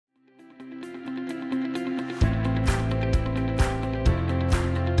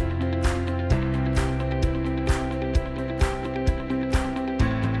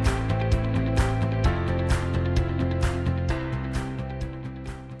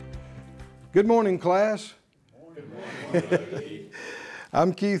Good morning, class. Good morning.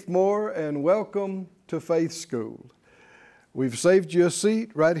 I'm Keith Moore, and welcome to Faith School. We've saved you a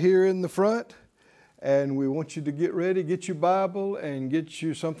seat right here in the front, and we want you to get ready, get your Bible, and get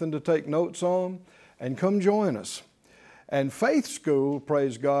you something to take notes on, and come join us. And Faith School,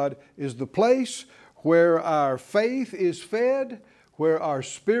 praise God, is the place where our faith is fed, where our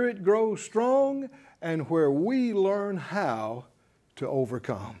spirit grows strong, and where we learn how to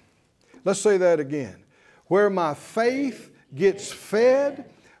overcome. Let's say that again. Where my faith gets fed,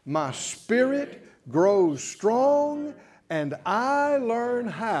 my spirit grows strong, and I learn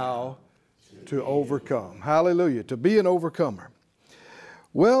how to overcome. Hallelujah, to be an overcomer.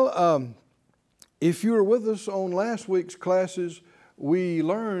 Well, if you were with us on last week's classes, we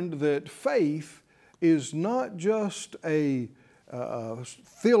learned that faith is not just a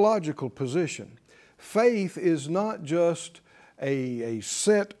theological position. Faith is not just a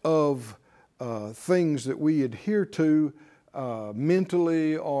set of things that we adhere to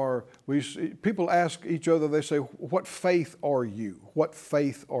mentally, or people ask each other, they say, what faith are you? What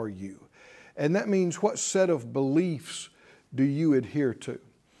faith are you? And that means, what set of beliefs do you adhere to?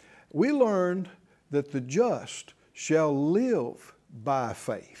 We learned that the just shall live by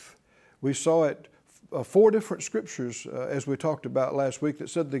faith. We saw it 4 different scriptures as we talked about last week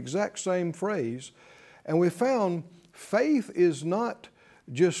that said the exact same phrase, and we found faith is not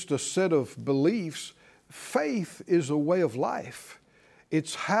just a set of beliefs. Faith is a way of life.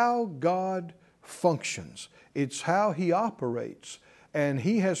 It's how God functions. It's how He operates. And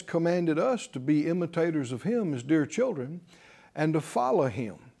He has commanded us to be imitators of Him as dear children and to follow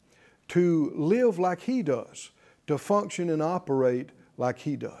Him, to live like He does, to function and operate like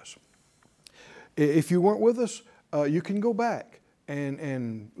He does. If you weren't with us, you can go back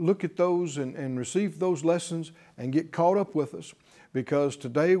and look at those and receive those lessons and get caught up with us, because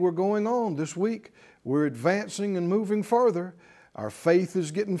today we're going on this week. We're advancing and moving further. Our faith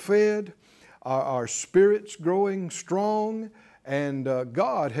is getting fed, our spirit's growing strong, and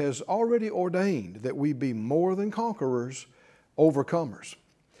God has already ordained that we be more than conquerors, overcomers.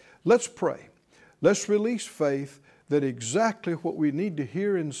 Let's pray. Let's release faith that exactly what we need to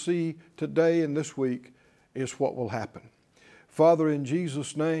hear and see today and this week is what will happen. Father, in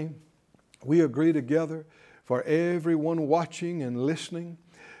Jesus' name, we agree together for everyone watching and listening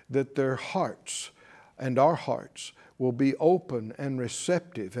that their hearts and our hearts will be open and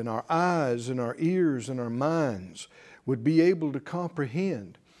receptive, and our eyes and our ears and our minds would be able to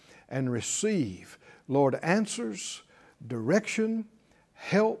comprehend and receive, Lord, answers, direction,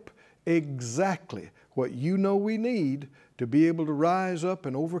 help, exactly what You know we need to be able to rise up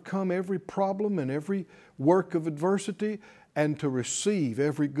and overcome every problem and every work of adversity, and to receive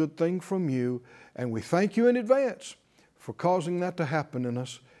every good thing from You. And we thank You in advance for causing that to happen in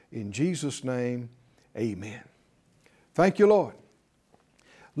us. In Jesus' name, amen. Thank You, Lord.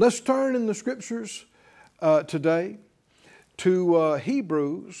 Let's turn in the Scriptures today to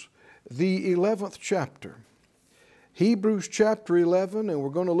Hebrews, the 11th chapter. Hebrews chapter 11, and we're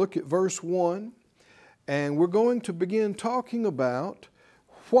going to look at verse 1. And we're going to begin talking about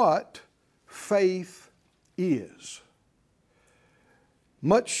what faith is.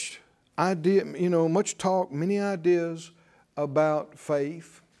 Much talk, many ideas about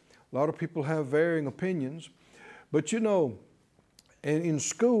faith. A lot of people have varying opinions. But in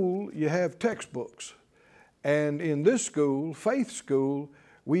school you have textbooks. And in this school, Faith School,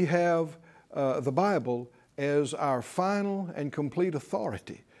 we have the Bible as our final and complete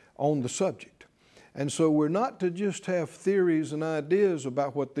authority on the subject. And so we're not to just have theories and ideas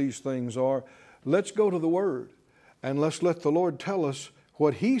about what these things are. Let's go to the Word and let's let the Lord tell us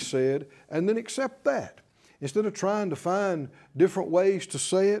what He said, and then accept that. Instead of trying to find different ways to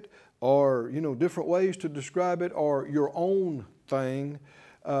say it, or different ways to describe it, or your own thing.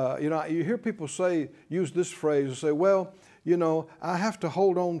 You hear people use this phrase and say, well, I have to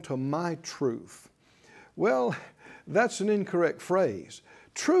hold on to my truth. Well, that's an incorrect phrase.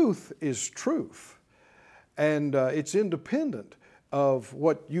 Truth is truth, and it's independent of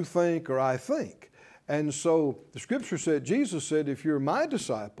what you think or I think. And so the Scripture said, Jesus said, if you're my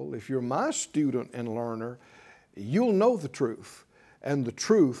disciple, if you're my student and learner, you'll know the truth, and the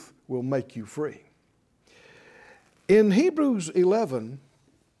truth will make you free. In Hebrews 11,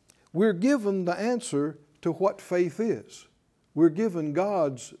 we're given the answer to what faith is. We're given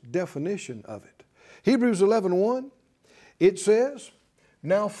God's definition of it. Hebrews 11:1, it says,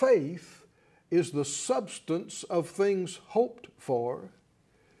 now faith is the substance of things hoped for,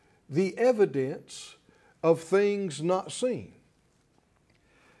 the evidence of things not seen.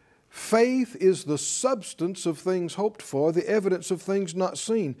 Faith is the substance of things hoped for, the evidence of things not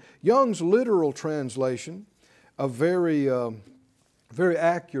seen. Young's literal translation, a very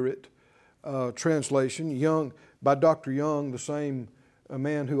accurate translation, Young, by Dr. Young, the same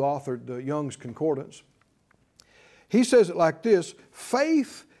man who authored Young's Concordance. He says it like this: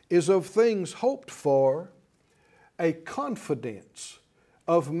 faith is of things hoped for, a confidence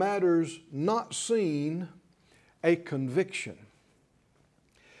of matters not seen, a conviction.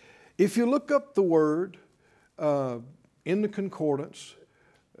 If you look up the word in the concordance,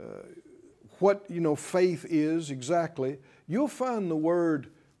 what faith is exactly, you'll find the word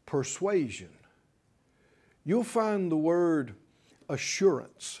persuasion. You'll find the word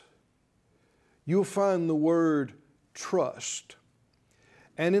assurance. You'll find the word trust.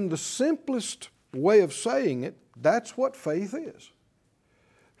 And in the simplest way of saying it, that's what faith is.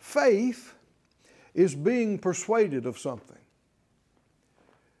 Faith is being persuaded of something.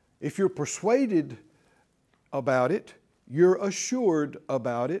 If you're persuaded about it, you're assured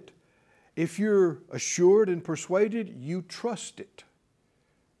about it. If you're assured and persuaded, you trust it.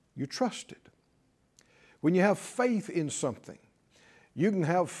 You trust it. When you have faith in something, you can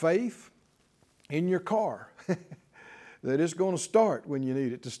have faith in your car that it's going to start when you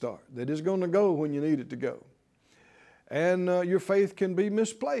need it to start, that it's going to go when you need it to go. And your faith can be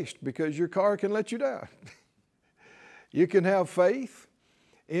misplaced because your car can let you down. You can have faith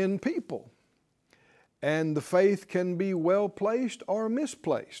in people, and the faith can be well placed or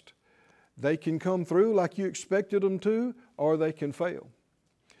misplaced. They can come through like you expected them to, or they can fail.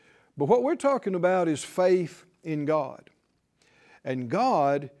 But what we're talking about is faith in God. And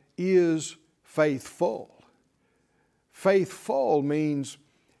God is faithful. Faithful means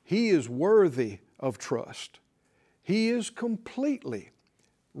He is worthy of trust. He is completely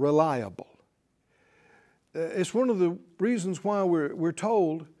reliable. It's one of the reasons why we're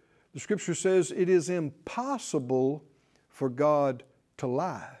told, the Scripture says, it is impossible for God to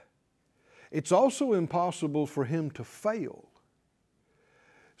lie. It's also impossible for Him to fail.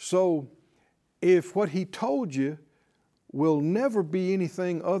 So if what He told you will never be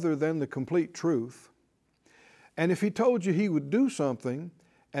anything other than the complete truth, and if He told you He would do something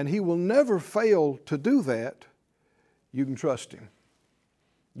and He will never fail to do that, you can trust Him.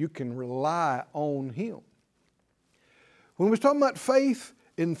 You can rely on Him. When we're talking about faith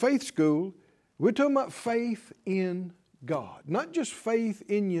in faith school, we're talking about faith in God. Not just faith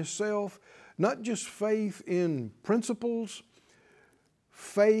in yourself, not just faith in principles,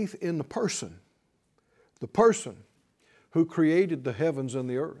 faith in the person who created the heavens and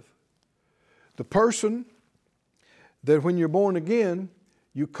the earth. The person that when you're born again,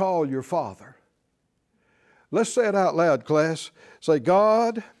 you call your Father. Let's say it out loud, class. Say,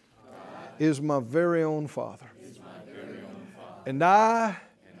 God is my very own Father. And I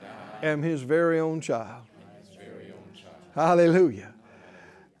am His very own child. Hallelujah.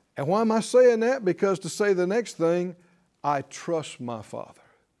 And why am I saying that? Because to say the next thing, I trust my Father.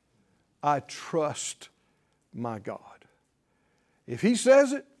 I trust my God. If He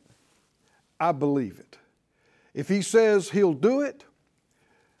says it, I believe it. If He says He'll do it,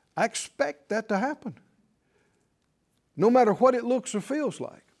 I expect that to happen, no matter what it looks or feels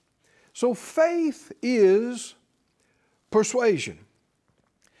like. So faith is persuasion.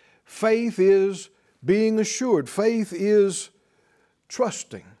 Faith is being assured. Faith is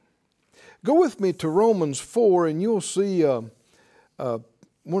trusting. Go with me to Romans 4 and you'll see one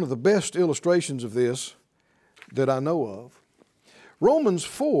of the best illustrations of this that I know of. Romans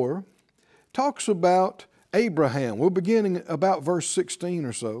 4 talks about Abraham. We're beginning about verse 16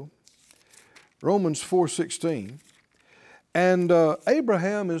 or so. Romans 4:16. And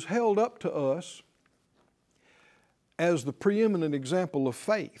Abraham is held up to us as the preeminent example of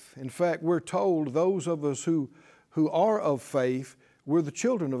faith. In fact, we're told those of us who are of faith, we're the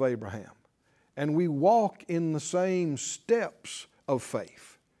children of Abraham. And we walk in the same steps of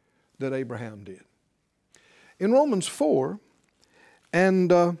faith that Abraham did. In Romans 4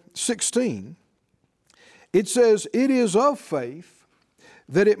 and 16, it says, "It is of faith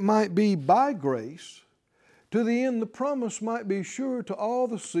that it might be by grace, to the end the promise might be sure to all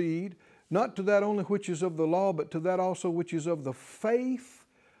the seed, not to that only which is of the law, but to that also which is of the faith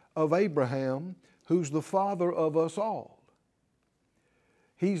of Abraham, who's the father of us all."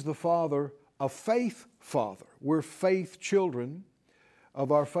 He's the father, a faith father. We're faith children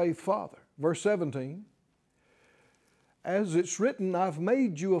of our faith father. Verse 17, "As it's written, I've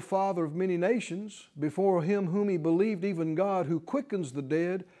made you a father of many nations, before Him whom He believed, even God, who quickens the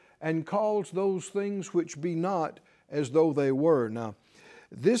dead and calls those things which be not as though they were." Now,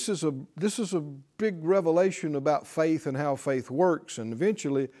 this is a big revelation about faith and how faith works, and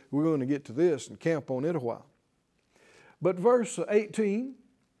eventually we're going to get to this and camp on it a while. But verse 18,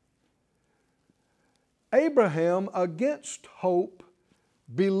 Abraham against hope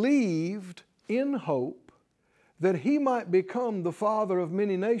believed in hope that he might become the father of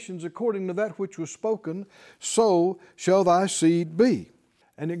many nations according to that which was spoken, so shall thy seed be.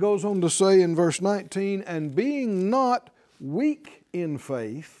 And it goes on to say in verse 19, and being not weak in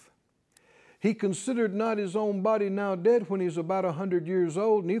faith, he considered not his own body now dead when he was about 100 years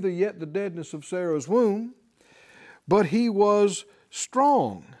old, neither yet the deadness of Sarah's womb, but he was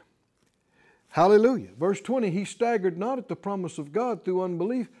strong. Hallelujah. Verse 20, he staggered not at the promise of God through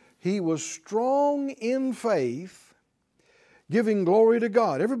unbelief. He was strong in faith, giving glory to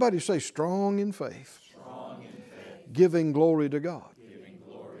God. Everybody say strong in faith. Strong in faith. Giving glory to God. Giving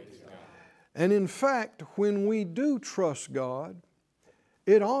glory to God. And in fact, when we do trust God,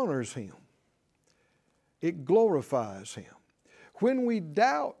 it honors Him. It glorifies Him. When we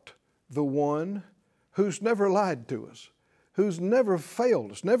doubt the one who's never lied to us, who's never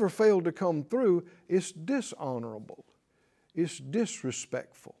failed us, never failed to come through, it's dishonorable. It's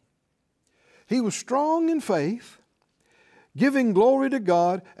disrespectful. He was strong in faith, giving glory to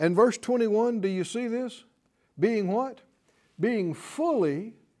God. And verse 21, do you see this? Being what? Being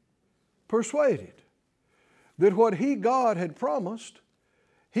fully persuaded that what God had promised,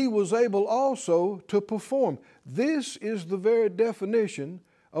 He was able also to perform. This is the very definition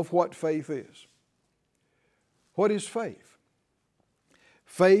of what faith is. What is faith?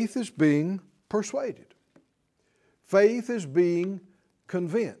 Faith is being persuaded. Faith is being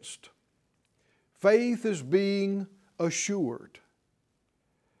convinced. Faith is being assured.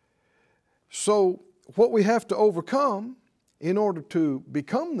 So what we have to overcome in order to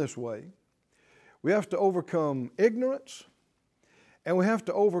become this way, we have to overcome ignorance, and we have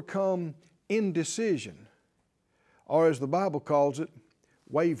to overcome indecision, or as the Bible calls it,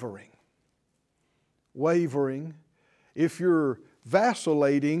 wavering. Wavering. If you're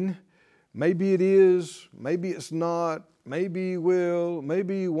vacillating, maybe it is, maybe it's not, maybe you will,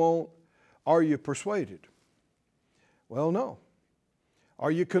 maybe you won't. Are you persuaded? Well, no.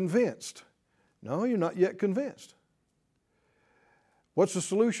 Are you convinced? No, you're not yet convinced. What's the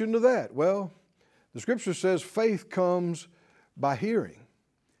solution to that? Well, the Scripture says faith comes by hearing.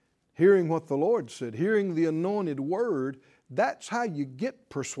 Hearing what the Lord said, hearing the anointed word. That's how you get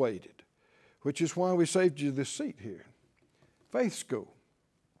persuaded, which is why we saved you this seat here. Faith School.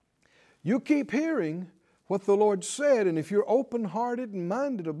 You keep hearing what the Lord said, and if you're open-hearted and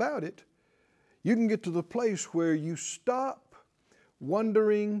minded about it, you can get to the place where you stop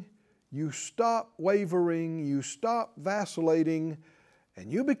wondering, you stop wavering, you stop vacillating,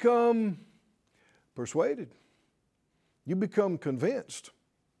 and you become persuaded. You become convinced.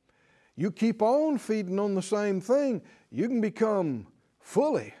 You keep on feeding on the same thing, you can become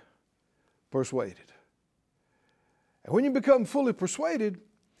fully persuaded. And when you become fully persuaded,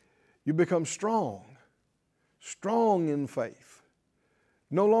 you become strong. Strong in faith.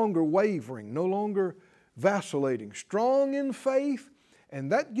 No longer wavering, no longer vacillating. Strong in faith, and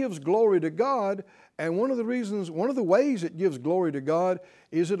that gives glory to God. And one of the ways it gives glory to God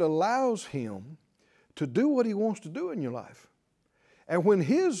is it allows Him to do what He wants to do in your life. And when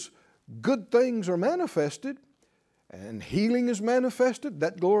His good things are manifested, and healing is manifested,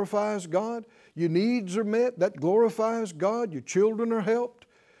 that glorifies God. Your needs are met, that glorifies God. Your children are helped.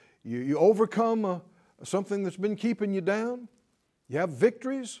 You overcome something that's been keeping you down. You have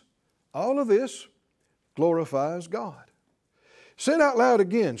victories. All of this glorifies God. Say it out loud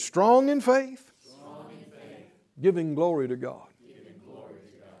again. Strong in faith. Strong in faith. Giving glory to God. Giving glory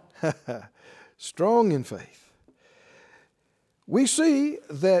to God. Strong in faith. We see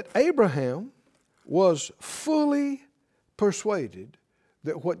that Abraham was fully persuaded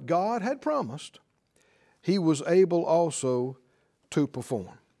that what God had promised, he was able also to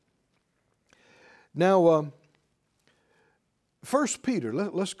perform. Now, 1 Peter,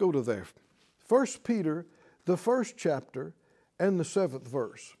 let's go to there. 1 Peter, the 1st chapter and the 7th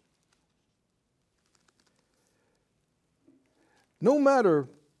verse. No matter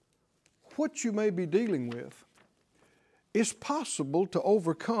what you may be dealing with, it's possible to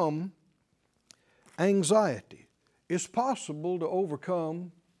overcome anxiety. It's possible to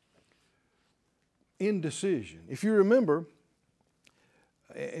overcome indecision. If you remember,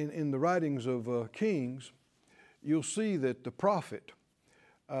 in the writings of Kings, you'll see that the prophet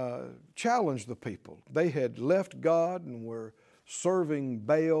challenged the people. They had left God and were serving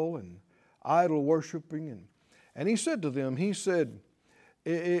Baal and idol worshiping. And he said to them, he said,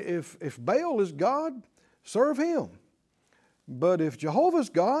 if Baal is God, serve him. But if Jehovah's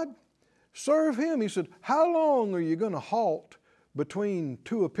God, serve Him. He said, how long are you going to halt between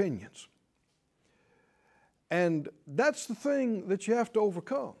two opinions? And that's the thing that you have to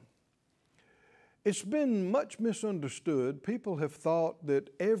overcome. It's been much misunderstood. People have thought that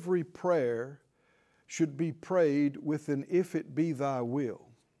every prayer should be prayed with an "if it be thy will."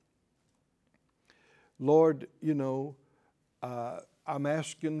 Lord, I'm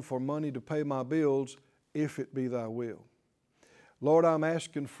asking for money to pay my bills, if it be thy will. Lord, I'm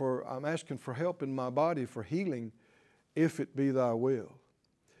asking for help in my body for healing, if it be thy will.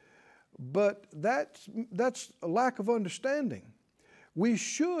 But that's a lack of understanding. We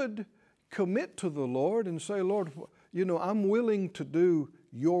should commit to the Lord and say, Lord, I'm willing to do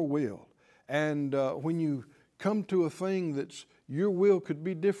your will. And when you come to a thing that's your will could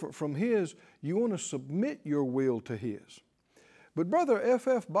be different from His, you want to submit your will to His. But Brother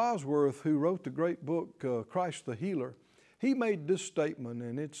F.F. Bosworth, who wrote the great book, Christ the Healer, he made this statement,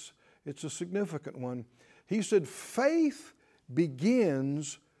 and it's a significant one. He said, faith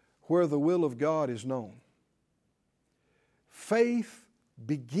begins where the will of God is known. Faith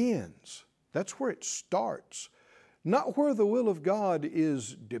begins. That's where it starts. Not where the will of God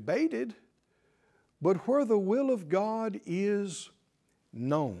is debated, but where the will of God is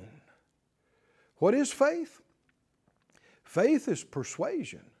known. What is faith? Faith is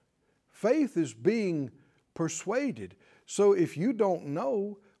persuasion. Faith is being persuaded. So if you don't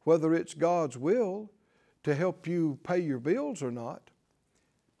know whether it's God's will to help you pay your bills or not,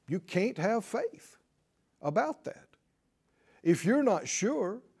 you can't have faith about that. If you're not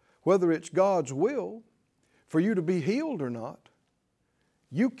sure whether it's God's will for you to be healed or not,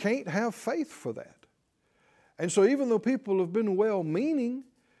 you can't have faith for that. And so even though people have been well-meaning,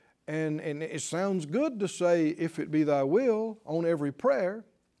 and it sounds good to say, if it be thy will, on every prayer,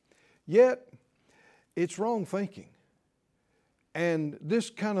 yet it's wrong thinking. And this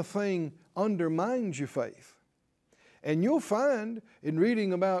kind of thing undermines your faith. And you'll find in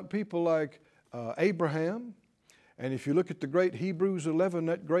reading about people like Abraham, and if you look at the great Hebrews 11,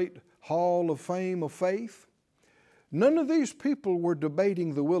 that great hall of fame of faith, none of these people were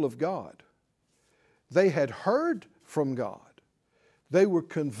debating the will of God. They had heard from God. They were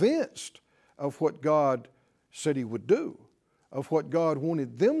convinced of what God said He would do, of what God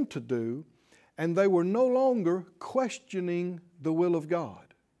wanted them to do, and they were no longer questioning the will of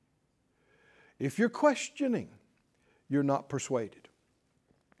God. If you're questioning, you're not persuaded.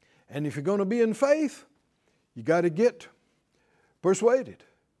 And if you're going to be in faith, you got to get persuaded.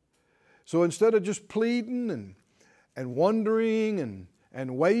 So instead of just pleading and wondering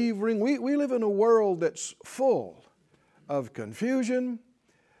and wavering, we live in a world that's full of confusion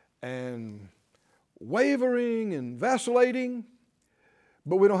and wavering and vacillating,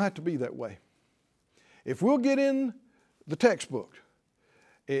 but we don't have to be that way. If we'll get in the textbook,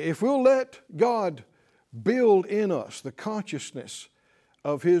 if we'll let God build in us the consciousness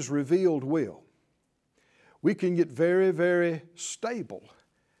of His revealed will, we can get very, very stable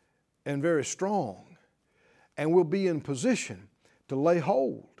and very strong, and we'll be in position to lay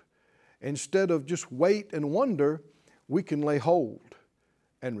hold. Instead of just wait and wonder, we can lay hold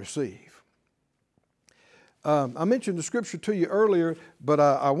and receive. I mentioned the scripture to you earlier, but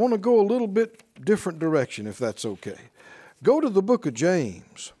I want to go a little bit different direction, if that's okay. Go to the book of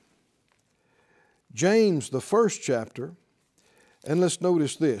James. James, the first chapter, and let's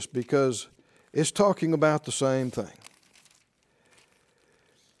notice this, because it's talking about the same thing.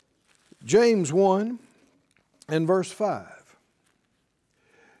 James 1 and verse 5.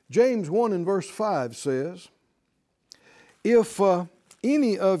 James 1 and verse 5 says, if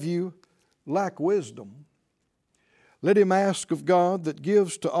any of you lack wisdom, let him ask of God that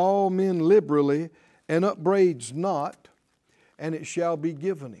gives to all men liberally and upbraids not, and it shall be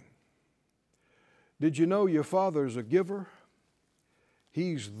given him. Did you know your Father's a giver?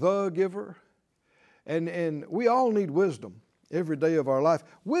 He's the giver. And we all need wisdom every day of our life.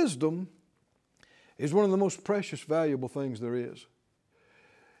 Wisdom is one of the most precious, valuable things there is.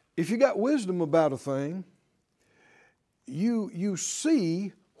 If you got wisdom about a thing, you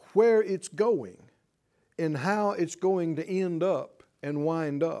see where it's going and how it's going to end up and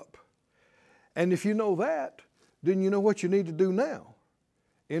wind up. And if you know that, then you know what you need to do now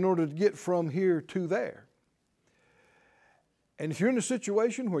in order to get from here to there. And if you're in a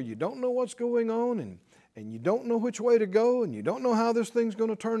situation where you don't know what's going on and you don't know which way to go and you don't know how this thing's going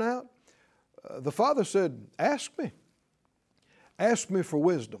to turn out, the Father said, ask me. Ask me for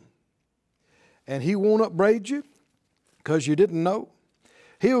wisdom. And He won't upbraid you because you didn't know.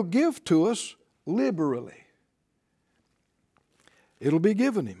 He'll give to us liberally. It'll be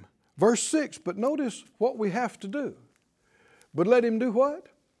given Him. Verse 6, but notice what we have to do. But let him do what?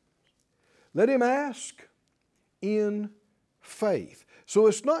 Let him ask in faith. So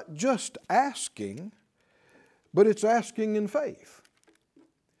it's not just asking, but it's asking in faith.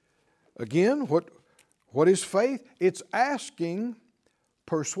 Again, what is faith? It's asking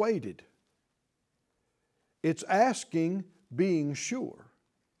persuaded. It's asking being sure.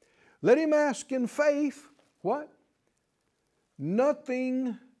 Let him ask in faith, what?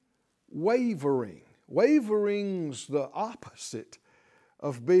 Nothing wavering. Wavering's the opposite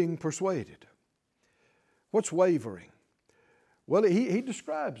of being persuaded. What's wavering? Well, he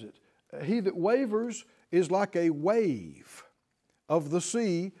describes it. He that wavers is like a wave of the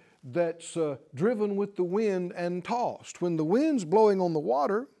sea that's driven with the wind and tossed. When the wind's blowing on the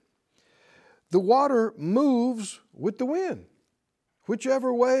water moves with the wind,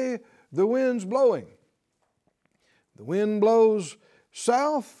 whichever way the wind's blowing. The wind blows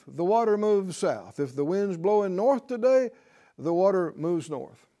south, the water moves south. If the wind's blowing north today, the water moves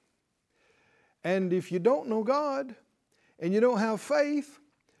north. And if you don't know God and you don't have faith,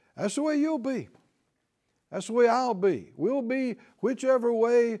 that's the way you'll be. That's the way I'll be. We'll be whichever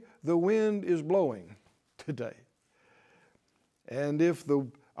way the wind is blowing today. And if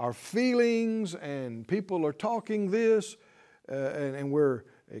our feelings and people are talking this and we're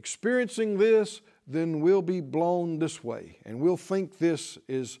experiencing this, then we'll be blown this way and we'll think this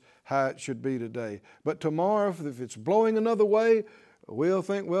is how it should be today. But tomorrow, if it's blowing another way, we'll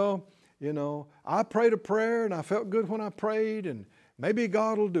think, well, you know, I prayed a prayer and I felt good when I prayed and maybe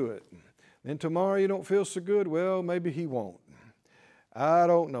God will do it. Then tomorrow you don't feel so good, well, maybe He won't. I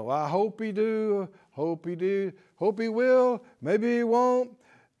don't know. I hope He do, hope He do, hope He will, maybe He won't.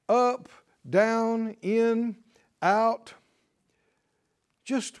 Up, down, in, out.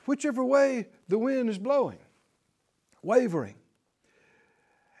 Just whichever way the wind is blowing. Wavering.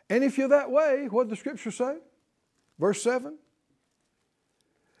 And if you're that way, what did the Scripture say? Verse 7.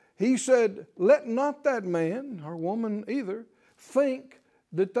 He said, let not that man or woman either think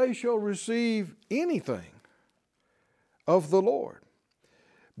that they shall receive anything of the Lord.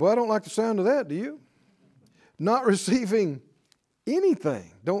 Boy, I don't like the sound of that, do you? Not receiving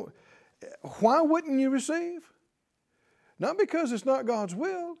anything. Why wouldn't you receive? Not because it's not God's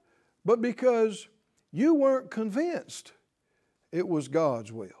will, but because you weren't convinced it was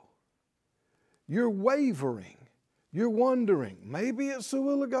God's will. You're wavering. You're wondering, maybe it's the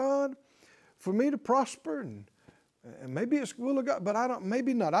will of God for me to prosper, and maybe it's the will of God, but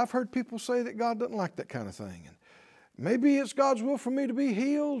maybe not. I've heard people say that God doesn't like that kind of thing. And maybe it's God's will for me to be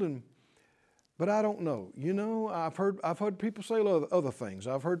healed, but I don't know. You know, I've heard people say other things.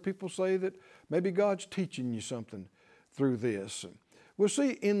 I've heard people say that maybe God's teaching you something through this. Well,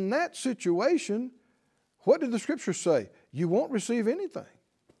 see, in that situation, what did the Scripture say? You won't receive anything.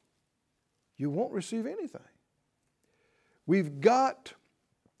 You won't receive anything. We've got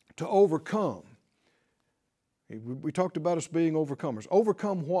to overcome. We talked about us being overcomers.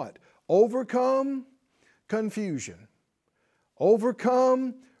 Overcome what? Overcome confusion.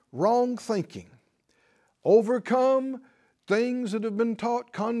 Overcome wrong thinking. Overcome things that have been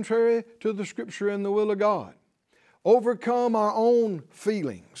taught contrary to the Scripture and the will of God. Overcome our own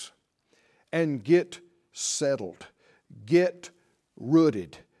feelings and get settled, get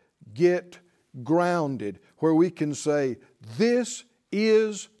rooted, get grounded, where we can say, this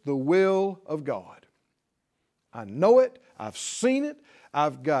is the will of God. I know it, I've seen it,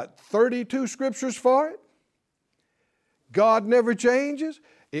 I've got 32 scriptures for it. God never changes.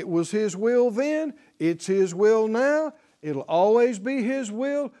 It was His will then, it's His will now, it'll always be His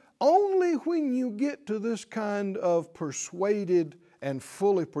will. Only when you get to this kind of persuaded and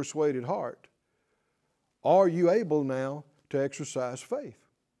fully persuaded heart are you able now to exercise faith.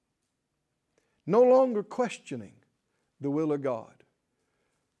 No longer questioning the will of God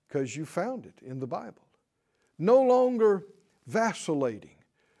because you found it in the Bible. No longer vacillating.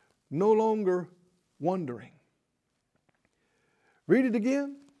 No longer wondering. Read it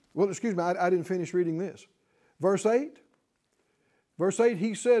again. Well, excuse me, I didn't finish reading this. Verse 8. Verse 8,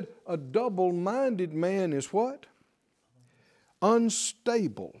 he said, a double-minded man is what?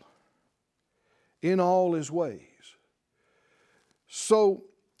 Unstable in all his ways. So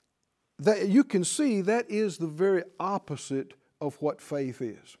that you can see that is the very opposite of what faith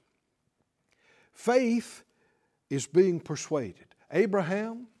is. Faith is being persuaded.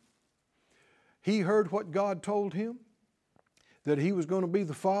 Abraham, he heard what God told him, that he was going to be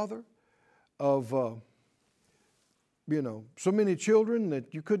the father of so many children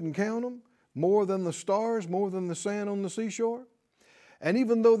that you couldn't count them, more than the stars, more than the sand on the seashore. And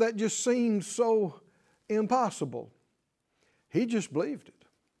even though that just seemed so impossible, he just believed it.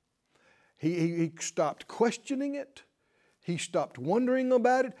 He stopped questioning it. He stopped wondering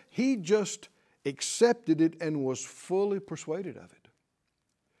about it. He just accepted it and was fully persuaded of it.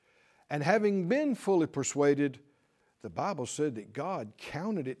 And having been fully persuaded, the Bible said that God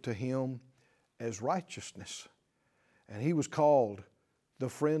counted it to him as righteousness. And he was called the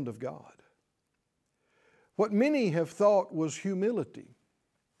friend of God. What many have thought was humility,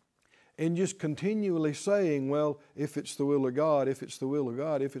 and just continually saying, well, if it's the will of God, if it's the will of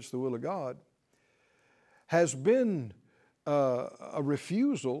God, if it's the will of God, has been a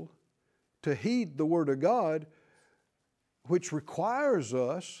refusal to heed the Word of God, which requires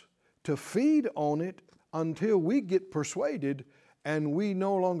us to feed on it until we get persuaded and we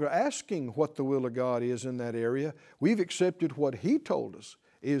no longer asking what the will of God is in that area. We've accepted what He told us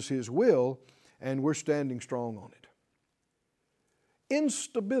is His will, and we're standing strong on it.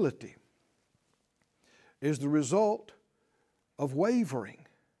 Instability is the result of wavering.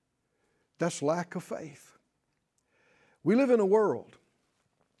 That's lack of faith. We live in a world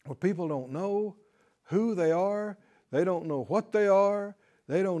where people don't know who they are, they don't know what they are,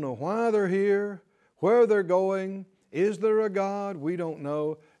 they don't know why they're here, where they're going. Is there a God? We don't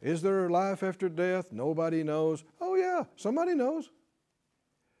know. Is there a life after death? Nobody knows. Oh yeah, somebody knows.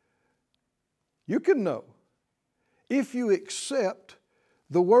 You can know if you accept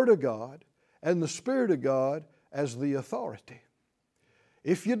the Word of God and the Spirit of God as the authority.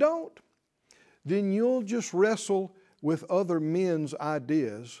 If you don't, then you'll just wrestle with other men's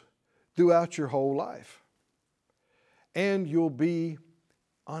ideas throughout your whole life. And you'll be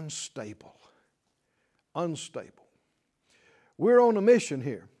unstable. Unstable. We're on a mission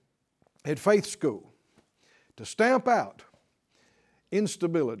here at Faith School to stamp out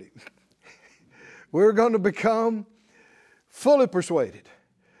instability. We're going to become fully persuaded.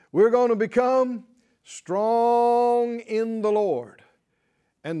 We're going to become strong in the Lord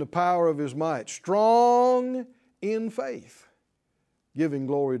and the power of His might. Strong in faith, giving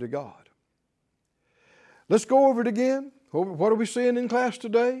glory to God. Let's go over it again. What are we seeing in class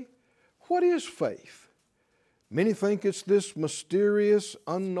today? What is faith? Many think it's this mysterious,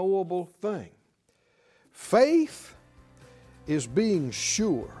 unknowable thing. Faith is being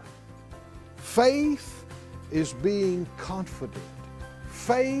sure. Faith is being confident.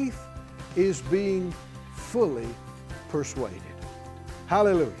 Faith is being fully persuaded.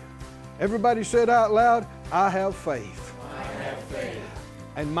 Hallelujah. Everybody said out loud, I have faith. I have faith.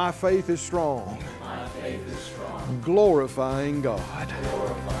 And my faith is strong. My faith is strong. Glorifying God.